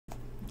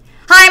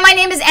my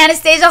name is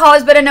Anastasia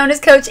Hall, better known as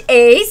Coach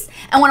Ace.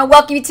 I want to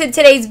welcome you to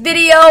today's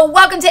video.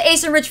 Welcome to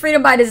Ace and Rich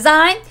Freedom by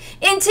Design.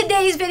 In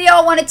today's video,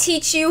 I want to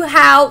teach you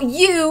how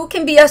you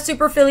can be a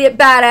super affiliate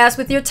badass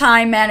with your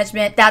time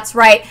management. That's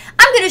right.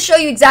 I'm going to show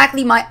you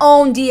exactly my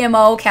own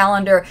DMO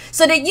calendar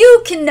so that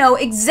you can know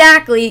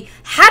exactly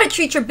how to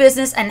treat your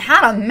business and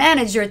how to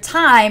manage your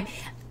time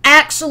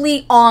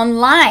actually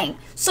online.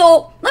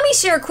 So let me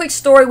share a quick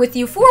story with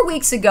you. 4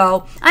 weeks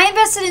ago, I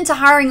invested into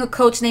hiring a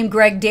coach named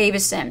Gregg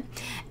Davison.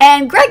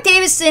 And Gregg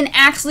Davison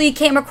actually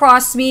came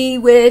across me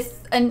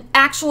with an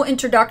actual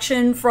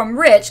introduction from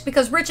Rich,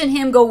 because Rich and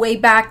him go way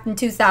back in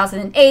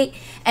 2008,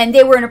 and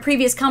they were in a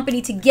previous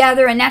company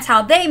together, and that's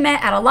how they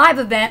met at a live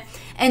event.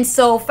 And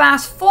so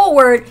fast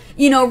forward,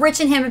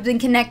 Rich and him have been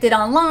connected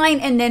online,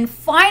 and then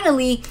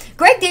finally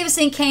Gregg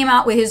Davison came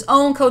out with his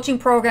own coaching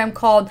program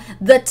called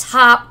the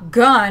Top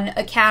Gun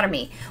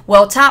Academy.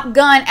 Well, Top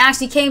Gun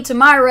actually came to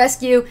my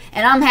rescue,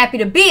 and I'm happy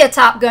to be a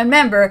Top Gun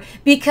member,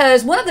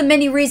 because one of the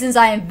many reasons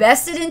I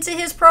invested into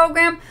his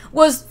program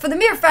was for the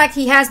mere fact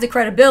he has the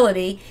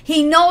credibility.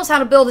 He knows how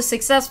to build a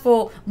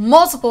successful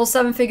multiple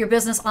seven-figure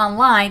business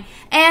online,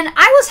 and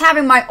I was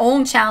having my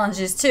own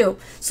challenges too.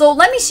 So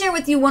let me share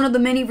with you one of the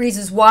many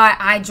reasons why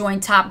I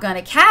joined Top Gun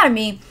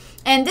Academy.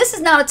 And this is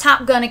not a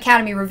Top Gun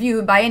Academy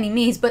review by any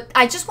means, but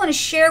I just want to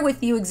share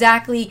with you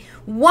exactly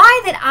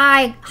why did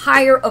I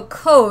hire a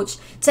coach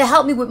to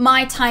help me with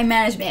my time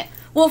management.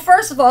 Well,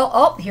 first of all,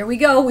 oh, here we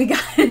go. We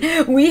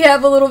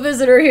have a little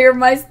visitor here,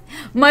 my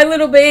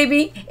little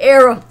baby,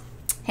 Arrow.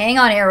 Hang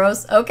on,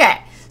 Arrows.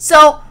 Okay.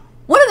 So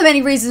one of the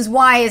many reasons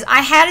why is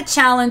I had a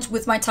challenge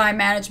with my time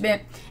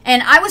management,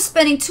 and I was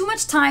spending too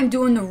much time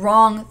doing the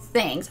wrong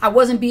things. I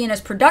wasn't being as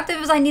productive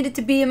as I needed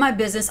to be in my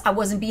business. I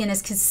wasn't being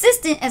as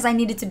consistent as I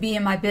needed to be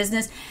in my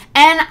business.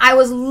 And I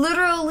was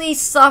literally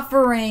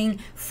suffering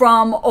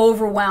from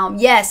overwhelm.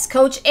 Yes,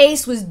 Coach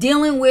Ace was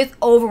dealing with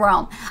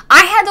overwhelm.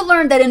 I had to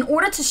learn that in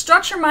order to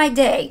structure my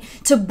day,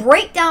 to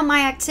break down my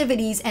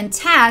activities and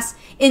tasks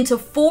into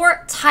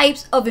 4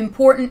 types of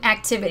important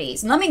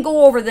activities. Let me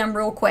go over them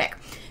real quick.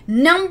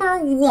 Number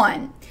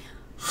 1,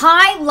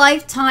 high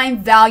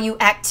lifetime value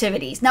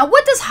activities. Now,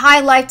 what does high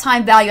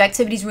lifetime value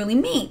activities really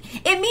mean?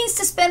 It means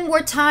to spend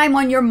more time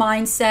on your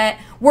mindset,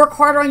 work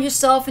harder on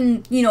yourself,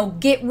 and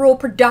get real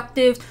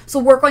productive. So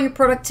work on your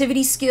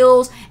productivity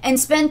skills and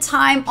spend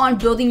time on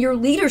building your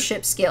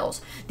leadership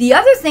skills. The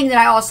other thing that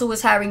I also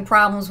was having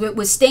problems with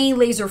was staying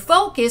laser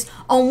focused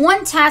on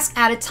one task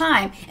at a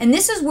time. And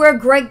this is where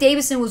Gregg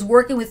Davison was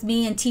working with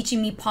me and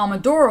teaching me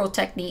Pomodoro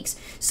techniques.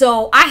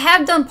 So I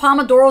have done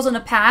Pomodoros in the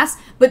past,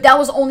 but that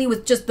was only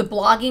with just the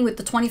blogging, with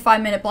the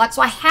 25-minute block.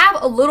 So I have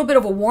a little bit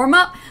of a warm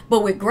up, but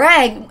with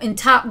Gregg in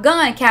Top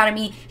Gun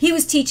Academy, he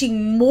was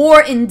teaching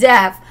more in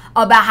depth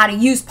about how to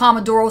use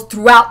Pomodoros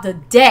throughout the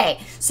day.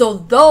 So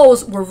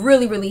those were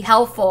really, really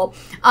helpful.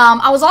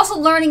 I was also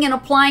learning and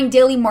applying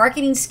daily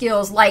marketing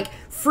skills like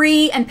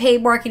free and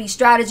paid marketing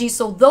strategies.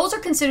 So those are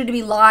considered to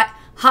be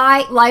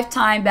high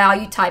lifetime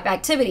value type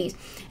activities.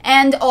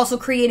 And also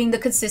creating the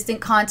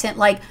consistent content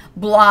like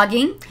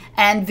blogging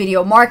and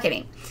video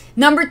marketing.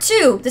 Number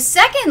 2, the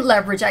second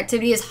leverage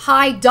activity is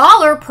high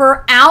dollar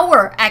per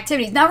hour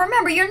activities. Now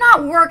remember, you're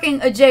not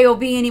working a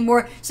job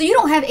anymore, so you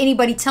don't have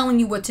anybody telling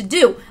you what to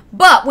do.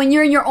 But when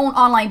you're in your own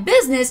online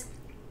business,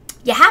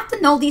 you have to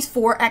know these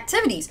 4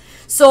 activities.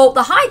 So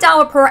the high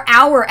dollar per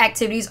hour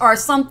activities are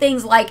some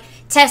things like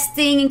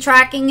testing and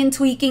tracking and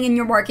tweaking in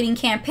your marketing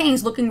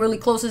campaigns, looking really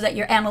close at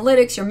your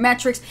analytics, your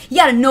metrics. You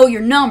got to know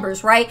your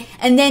numbers, right?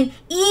 And then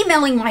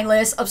emailing my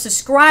list of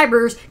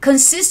subscribers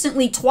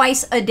consistently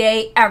twice a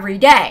day, every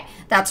day.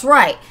 That's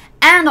right.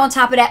 And on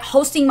top of that,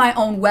 hosting my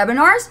own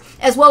webinars,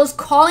 as well as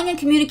calling and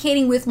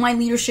communicating with my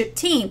leadership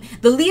team.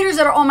 The leaders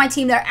that are on my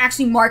team that are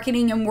actually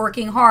marketing and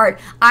working hard,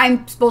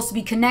 I'm supposed to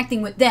be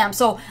connecting with them.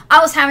 So I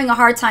was having a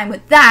hard time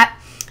with that.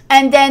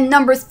 And then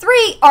number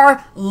 3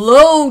 are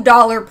low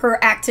dollar per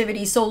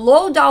activity. So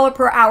low dollar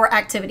per hour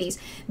activities.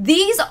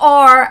 These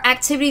are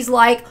activities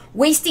like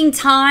wasting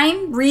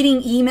time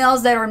reading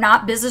emails that are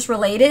not business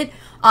related,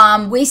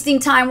 wasting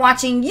time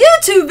watching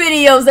YouTube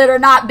videos that are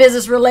not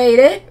business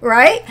related,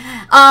 right?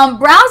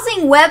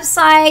 Browsing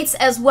websites,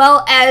 as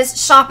well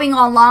as shopping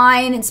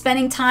online and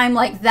spending time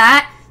like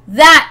that.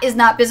 That is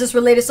not business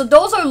related. So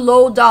those are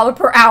low dollar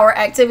per hour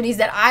activities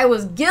that I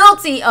was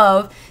guilty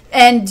of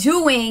and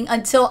doing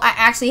until I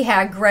actually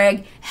had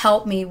Gregg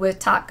help me with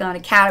Top Gun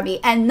Academy.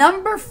 And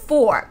number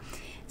 4,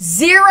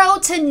 0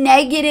 to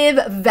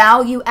negative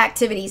value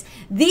activities.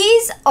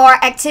 These are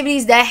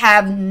activities that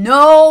have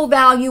no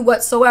value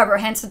whatsoever,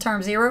 hence the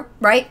term 0,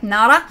 right?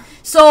 Nada.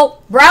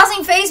 So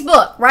browsing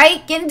Facebook,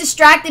 right? Getting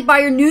distracted by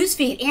your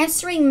newsfeed,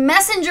 answering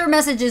messenger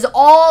messages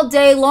all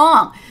day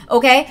long.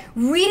 Okay,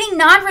 reading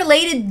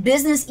non-related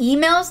business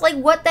emails, like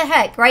what the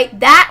heck, right?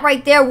 That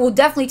right there will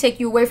definitely take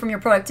you away from your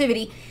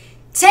productivity.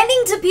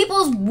 Tending to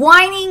people's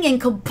whining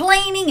and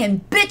complaining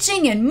and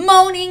bitching and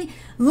moaning,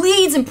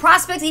 leads and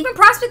prospects, even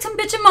prospects can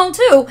bitch and moan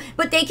too,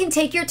 but they can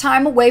take your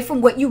time away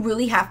from what you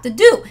really have to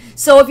do.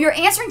 So if you're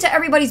answering to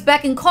everybody's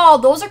beck and call,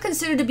 those are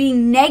considered to be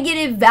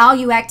negative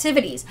value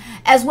activities,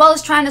 as well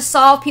as trying to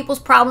solve people's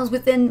problems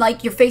within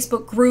like your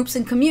Facebook groups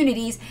and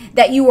communities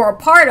that you are a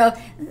part of.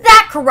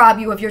 That could rob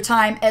you of your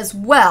time as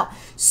well.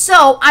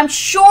 So I'm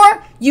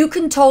sure you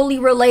can totally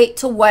relate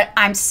to what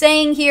I'm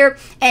saying here,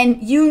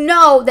 and you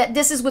know that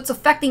this is what's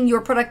affecting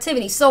your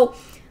productivity. So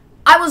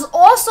I was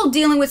also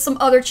dealing with some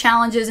other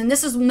challenges, and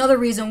this is another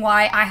reason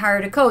why I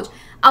hired a coach.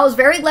 I was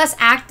very less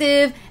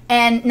active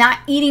and not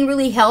eating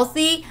really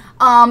healthy.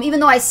 Even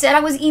though I said I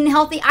was eating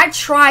healthy, I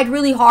tried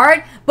really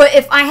hard. But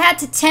if I had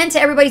to tend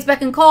to everybody's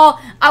beck and call,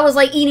 I was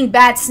like eating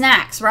bad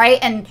snacks, right?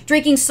 And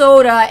drinking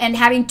soda and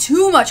having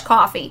too much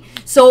coffee.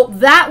 So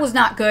that was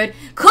not good.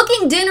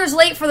 Cooking dinners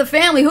late for the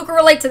family. Who can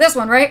relate to this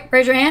one, right?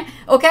 Raise your hand.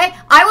 Okay.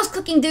 I was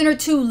cooking dinner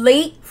too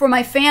late for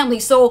my family.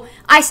 So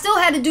I still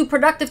had to do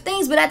productive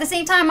things, but at the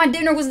same time, my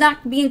dinner was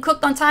not being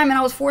cooked on time and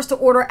I was forced to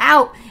order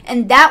out.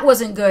 And that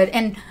wasn't good.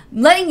 And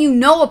letting you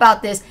know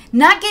about this,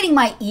 not getting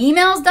my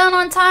emails done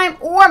on time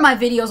or my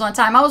videos on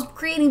time. I was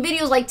creating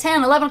videos like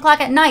 10, 11 o'clock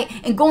at night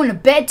and going to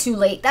bed too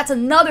late. That's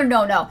another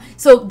no-no.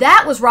 So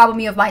that was robbing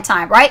me of my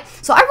time, right?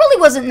 So I really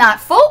wasn't not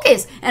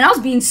focused, and I was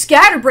being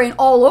scatterbrained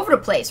all over the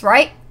place,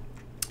 right?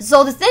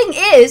 So the thing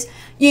is,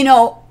 you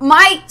know,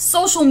 my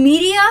social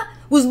media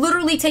was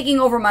literally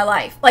taking over my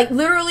life. Like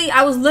literally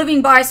I was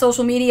living by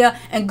social media,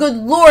 and good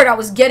Lord, I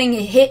was getting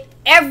a hit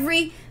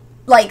every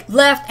like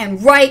left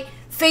and right.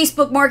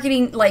 Facebook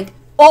marketing, like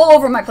all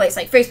over my place,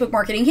 like Facebook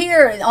marketing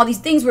here, and all these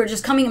things were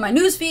just coming in my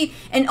newsfeed,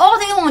 and all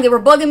day long they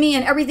were bugging me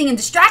and everything and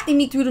distracting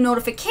me through the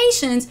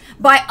notifications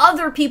by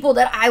other people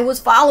that I was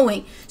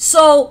following.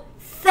 So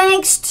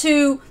thanks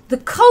to the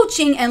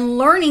coaching and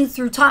learning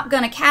through Top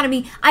Gun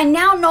Academy, I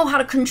now know how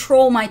to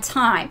control my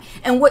time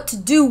and what to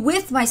do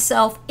with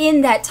myself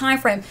in that time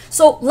frame.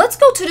 So let's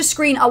go to the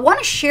screen. I want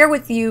to share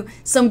with you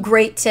some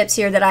great tips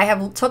here that I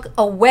have took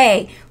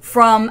away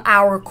from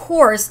our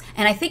course,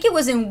 and I think it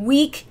was in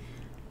week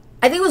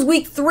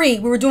 3.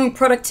 We were doing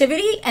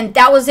productivity, and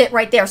that was it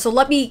right there. So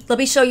let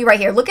me show you right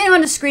here. Looking on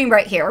the screen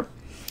right here.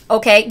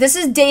 Okay, this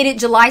is dated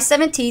July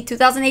 17th,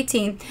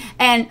 2018,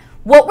 and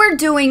what we're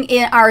doing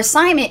in our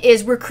assignment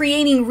is we're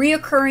creating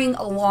reoccurring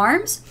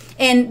alarms,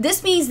 and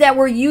this means that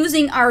we're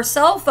using our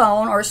cell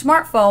phone or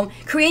smartphone,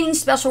 creating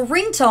special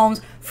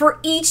ringtones for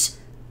each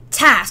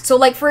task. So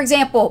like, for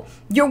example,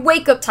 your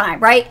wake up time,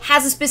 right,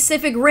 has a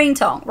specific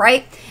ringtone,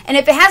 right? And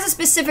if it has a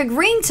specific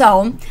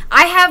ringtone,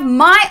 I have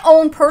my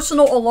own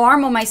personal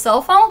alarm on my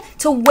cell phone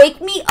to wake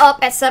me up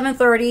at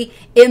 7:30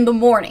 in the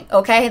morning,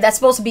 okay? That's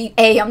supposed to be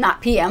AM, not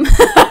PM,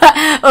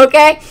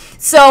 okay?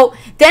 So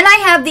then I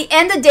have the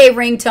end of day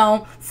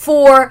ringtone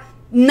for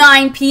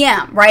 9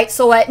 p.m., right?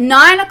 So at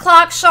 9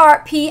 o'clock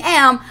sharp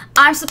p.m.,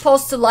 I'm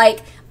supposed to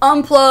like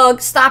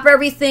unplug, stop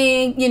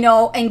everything, you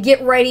know, and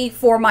get ready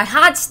for my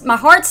hard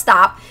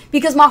stop,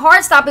 because my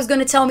hard stop is going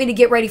to tell me to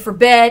get ready for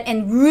bed,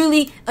 and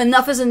really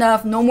enough is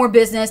enough, no more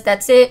business,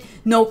 that's it,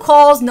 no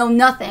calls, no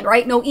nothing,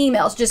 right? No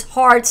emails, just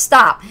hard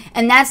stop.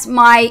 And that's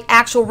my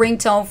actual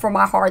ringtone for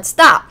my hard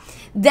stop.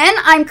 Then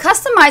I'm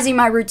customizing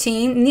my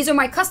routine, and these are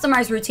my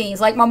customized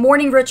routines, like my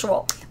morning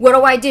ritual.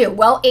 What do?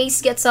 Well,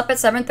 Ace gets up at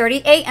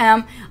 7:30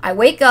 a.m. I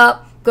wake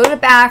up, go to the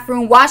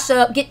bathroom, wash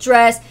up, get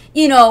dressed,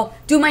 you know,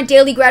 do my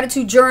daily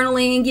gratitude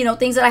journaling, you know,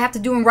 things that I have to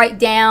do and write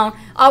down.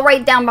 I'll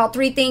write down about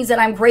 3 things that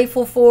I'm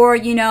grateful for,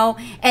 you know,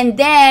 and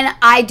then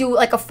I do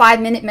like a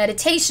 5-minute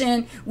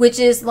meditation, which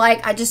is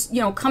like I just,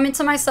 you know, come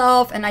into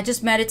myself and I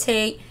just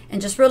meditate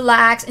and just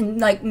relax,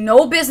 and like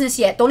no business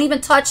yet. Don't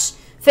even touch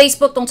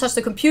Facebook, don't touch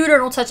the computer,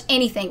 don't touch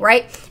anything,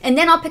 right? And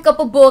then I'll pick up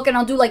a book and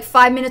I'll do like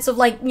 5 minutes of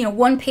like, you know,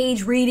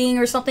 1-page reading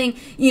or something,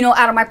 you know,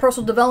 out of my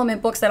personal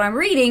development books that I'm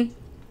reading.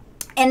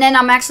 And then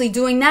I'm actually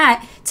doing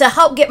that to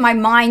help get my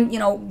mind, you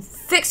know,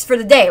 fixed for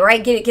the day,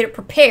 right? Get it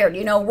prepared,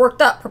 you know,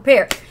 worked up,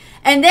 prepared.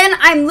 And then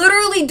I'm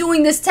literally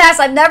doing this test.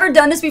 I've never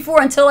done this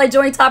before until I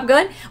joined Top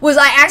Gun, was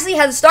I actually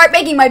had to start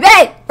making my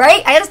bed,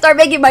 right? I had to start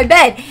making my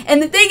bed.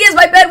 And the thing is,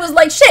 my bed was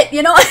like shit,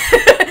 you know,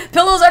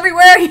 pillows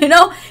everywhere, you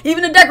know,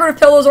 even the decorative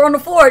pillows are on the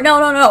floor.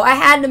 No. I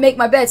had to make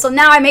my bed. So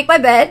now I make my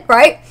bed,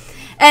 right?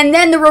 And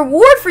then the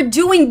reward for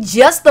doing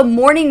just the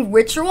morning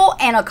ritual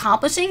and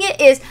accomplishing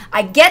it is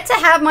I get to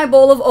have my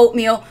bowl of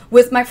oatmeal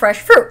with my fresh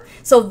fruit.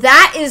 So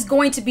that is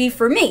going to be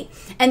for me.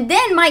 And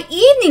then my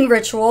evening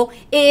ritual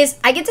is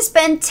I get to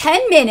spend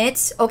 10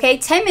 minutes, okay,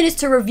 10 minutes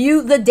to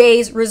review the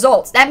day's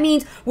results. That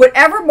means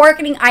whatever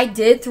marketing I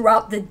did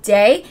throughout the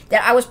day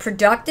that I was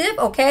productive,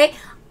 okay,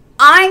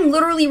 I'm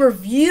literally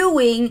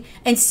reviewing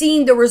and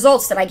seeing the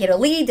results. Did I get a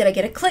lead? Did I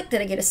get a click? Did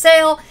I get a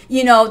sale?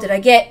 You know, did I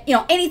get, you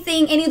know,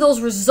 anything, any of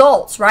those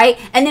results, right?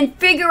 And then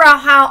figure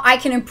out how I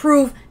can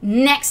improve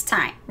next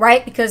time,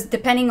 right? Because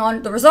depending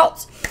on the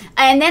results.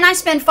 And then I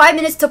spend 5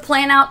 minutes to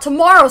plan out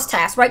tomorrow's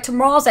task, right?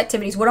 Tomorrow's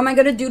activities. What am I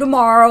going to do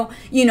tomorrow?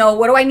 You know,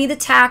 what do I need to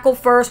tackle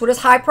first? What is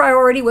high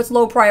priority? What's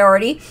low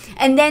priority?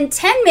 And then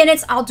 10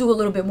 minutes, I'll do a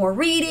little bit more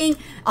reading.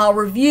 I'll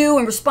review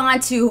and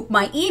respond to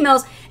my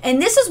emails.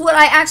 And this is what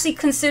I actually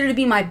consider to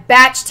be my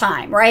batch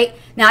time, right?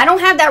 Now, I don't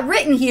have that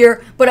written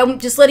here, but I'm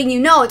just letting you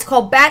know it's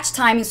called batch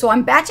timing. So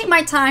I'm batching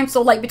my time.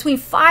 So like between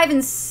 5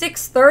 and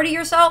 6:30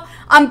 or so,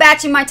 I'm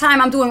batching my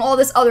time. I'm doing all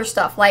this other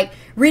stuff like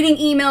reading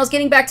emails,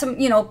 getting back to,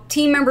 you know,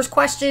 team members'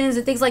 questions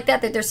and things like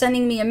that they're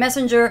sending me a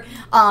messenger,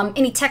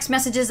 any text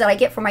messages that I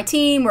get from my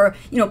team or,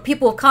 you know,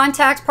 people with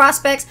contacts,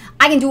 prospects.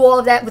 I can do all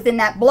of that within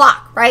that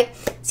block, right?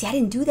 See, I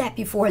didn't do that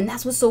before, and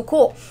that's what's so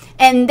cool.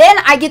 And then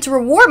I get to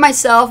reward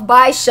myself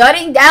by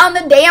shutting down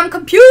the damn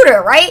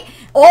computer, right?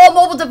 All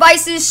mobile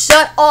devices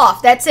shut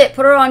off. That's it.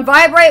 Put it on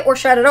vibrate or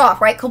shut it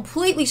off, right?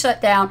 Completely shut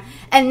down.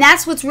 And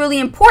that's what's really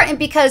important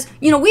because,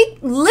 you know, we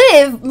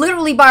live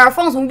literally by our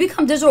phones. When we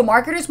become digital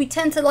marketers, we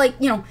tend to like,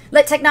 you know,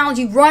 let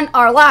technology run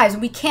our lives.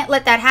 And we can't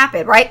let that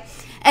happen, right?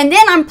 And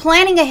then I'm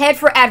planning ahead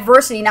for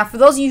adversity. Now, for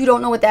those of you who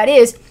don't know what that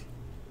is,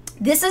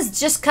 this is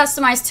just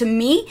customized to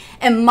me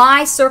and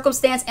my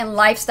circumstance and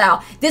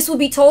lifestyle. This will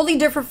be totally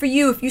different for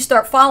you if you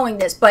start following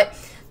this. But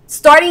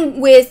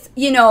starting with,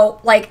 you know,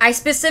 like I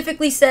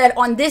specifically said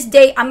on this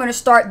date, I'm going to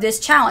start this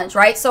challenge,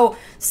 right? So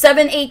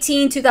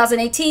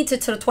 7/18/2018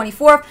 to the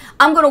 24th,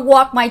 I'm going to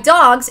walk my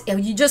dogs.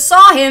 And you just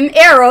saw him,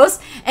 Eros,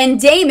 and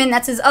Damon,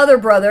 that's his other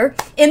brother,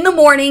 in the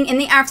morning, in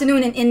the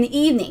afternoon, and in the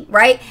evening,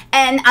 right?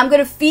 And I'm going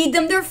to feed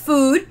them their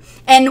food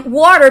and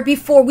water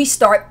before we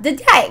start the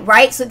day,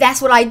 right? So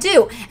that's what I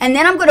do. And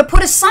then I'm going to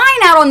put a sign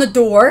out on the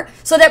door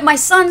so that my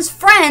son's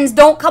friends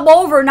don't come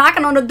over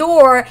knocking on the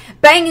door,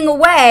 banging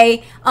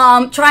away,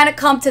 trying to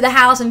come to the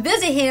house and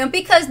visit him,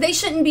 because they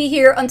shouldn't be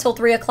here until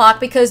 3 o'clock,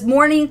 because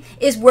morning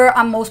is where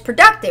I'm most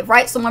productive,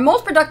 right? So my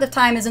most productive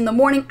time is in the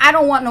morning. I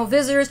don't want no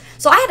visitors.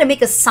 So I had to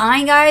make a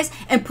sign, guys,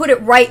 and put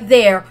it right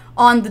there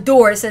on the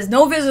door. It says,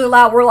 no visitors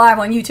allowed, we're live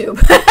on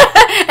YouTube.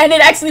 And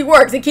it actually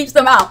works. It keeps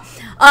them out.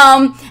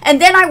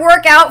 And then I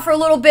work out for a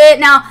little bit.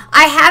 Now,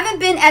 I haven't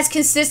been as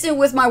consistent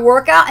with my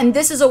workout, and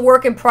this is a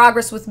work in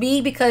progress with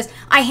me because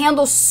I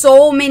handle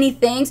so many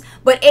things,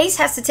 but Ace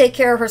has to take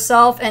care of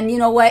herself, and you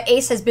know what?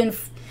 Ace has been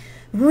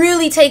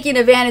really taken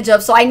advantage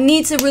of, so I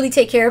need to really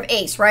take care of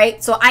Ace,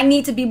 right? So I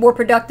need to be more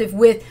productive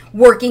with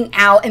working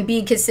out and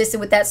being consistent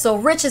with that. So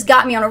Rich has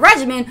got me on a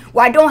regimen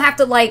where I don't have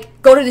to like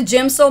go to the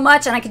gym so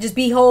much, and I can just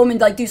be home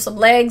and like do some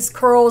legs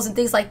curls and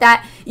things like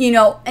that, you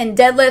know, and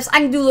deadlifts. I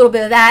can do a little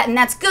bit of that, and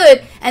that's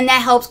good, and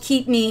that helps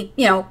keep me,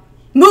 you know,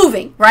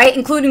 moving, right?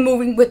 Including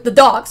moving with the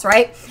dogs,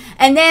 right?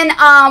 And then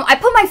I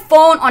put my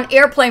phone on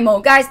airplane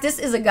mode. Guys, this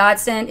is a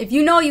godsend. If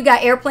you know you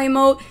got airplane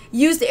mode,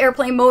 use the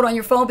airplane mode on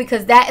your phone,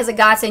 because that is a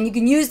godsend. You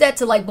can use that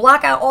to like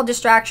block out all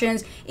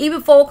distractions,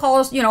 even phone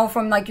calls, you know,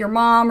 from like your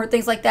mom or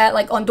things like that,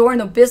 like on during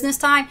the business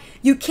time.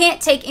 You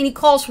can't take any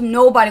calls from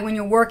nobody when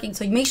you're working,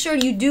 so make sure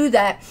you do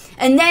that.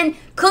 And then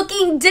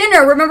cooking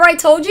dinner. Remember I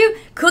told you?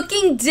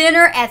 Cooking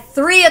dinner at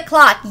 3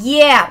 o'clock.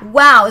 Yeah,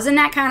 wow, isn't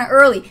that kind of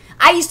early?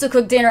 I used to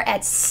cook dinner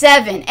at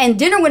 7, and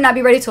dinner would not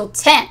be ready till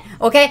 10,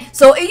 okay?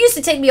 So it used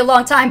to take me a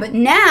long time, but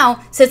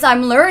now, since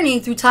I'm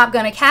learning through Top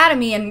Gun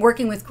Academy and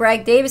working with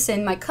Gregg,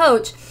 Davison, my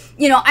coach,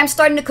 you know, I'm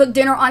starting to cook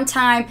dinner on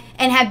time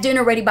and have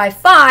dinner ready by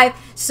 5.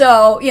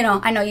 So, you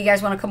know, I know you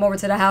guys want to come over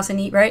to the house and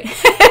eat, right?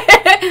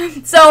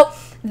 So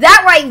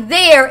that right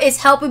there is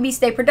helping me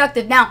stay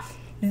productive. Now,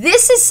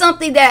 this is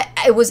something that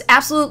it was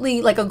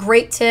absolutely like a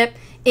great tip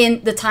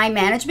in the time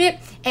management.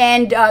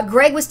 And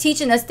Gregg was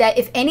teaching us that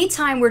if any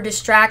time we're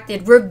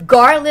distracted,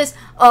 regardless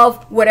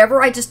of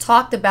whatever I just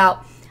talked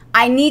about,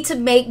 I need to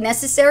make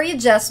necessary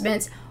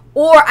adjustments,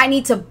 or I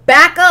need to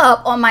back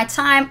up on my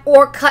time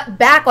or cut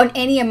back on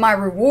any of my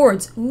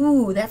rewards.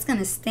 Ooh, that's going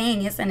to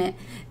sting, isn't it?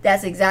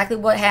 That's exactly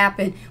what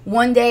happened.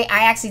 One day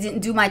I actually didn't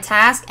do my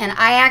task, and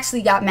I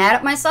actually got mad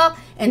at myself,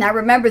 and I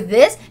remember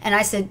this, and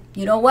I said,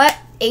 you know what?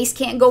 Ace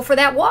can't go for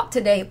that walk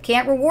today.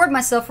 Can't reward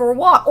myself for a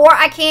walk. Or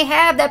I can't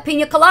have that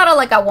pina colada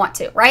like I want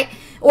to, right?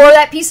 Or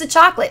that piece of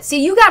chocolate.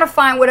 See, you got to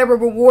find whatever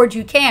reward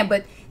you can,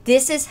 but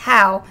this is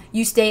how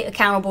you stay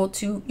accountable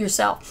to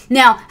yourself.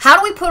 Now, how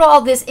do we put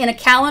all this in a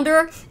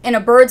calendar, in a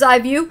bird's eye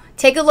view?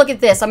 Take a look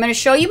at this. I'm going to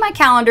show you my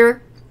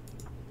calendar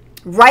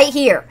right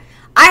here.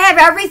 I have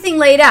everything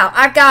laid out.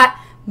 I've got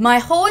my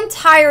whole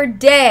entire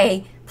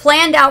day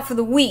planned out for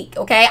the week,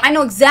 okay? I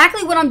know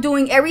exactly what I'm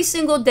doing every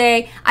single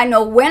day. I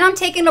know when I'm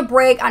taking a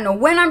break. I know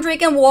when I'm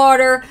drinking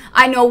water.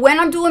 I know when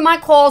I'm doing my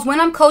calls,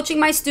 when I'm coaching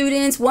my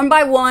students one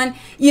by one.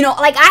 You know,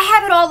 like I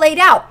have it all laid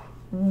out.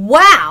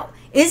 Wow.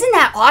 Isn't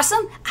that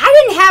awesome?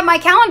 I didn't have my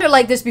calendar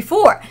like this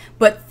before,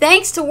 but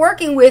thanks to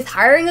working with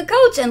hiring a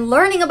coach and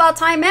learning about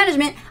time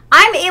management,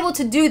 I'm able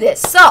to do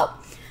this. So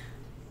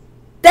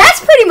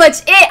that's pretty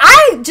much it.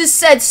 I just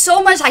said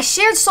so much. I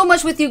shared so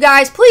much with you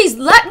guys. Please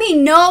let me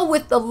know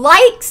with the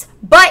likes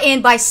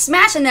button by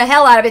smashing the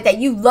hell out of it that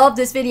you loved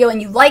this video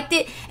and you liked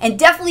it. And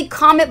definitely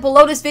comment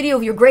below this video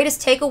of your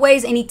greatest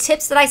takeaways, any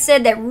tips that I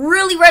said that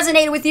really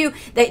resonated with you,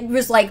 that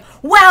was like,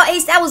 wow,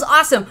 Ace, that was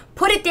awesome.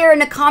 Put it there in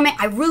the comment.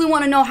 I really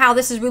want to know how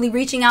this is really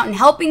reaching out and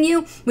helping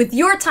you with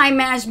your time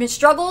management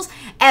struggles,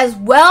 as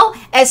well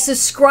as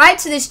subscribe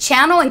to this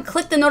channel and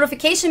click the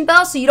notification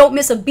bell so you don't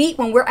miss a beat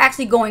when we're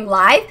actually going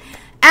live.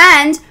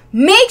 And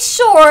Make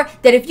sure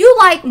that if you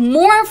like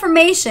more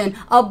information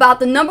about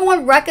the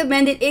 #1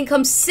 recommended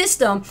income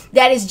system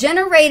that is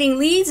generating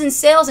leads and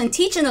sales and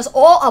teaching us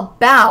all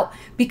about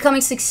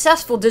becoming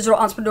successful digital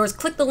entrepreneurs,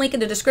 click the link in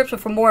the description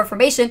for more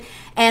information.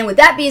 And with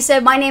that being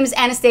said, my name is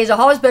Anastasia,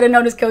 always better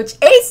known as Coach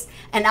Ace,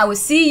 and I will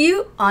see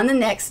you on the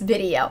next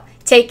video.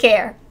 Take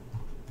care.